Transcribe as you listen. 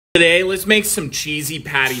Today, let's make some cheesy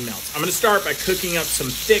patty melts. I'm gonna start by cooking up some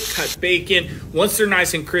thick cut bacon. Once they're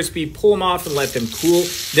nice and crispy, pull them off and let them cool.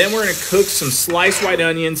 Then we're gonna cook some sliced white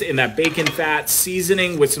onions in that bacon fat,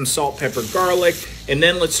 seasoning with some salt, pepper, garlic. And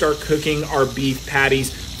then let's start cooking our beef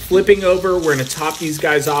patties. Flipping over, we're gonna top these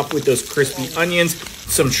guys off with those crispy onions,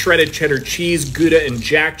 some shredded cheddar cheese, Gouda and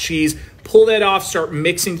Jack cheese. Pull that off, start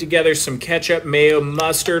mixing together some ketchup, mayo,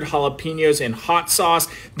 mustard, jalapenos, and hot sauce.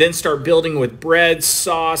 Then start building with bread,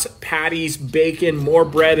 sauce, patties, bacon, more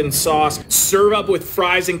bread and sauce. Serve up with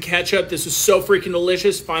fries and ketchup. This is so freaking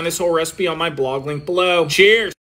delicious. Find this whole recipe on my blog link below. Cheers!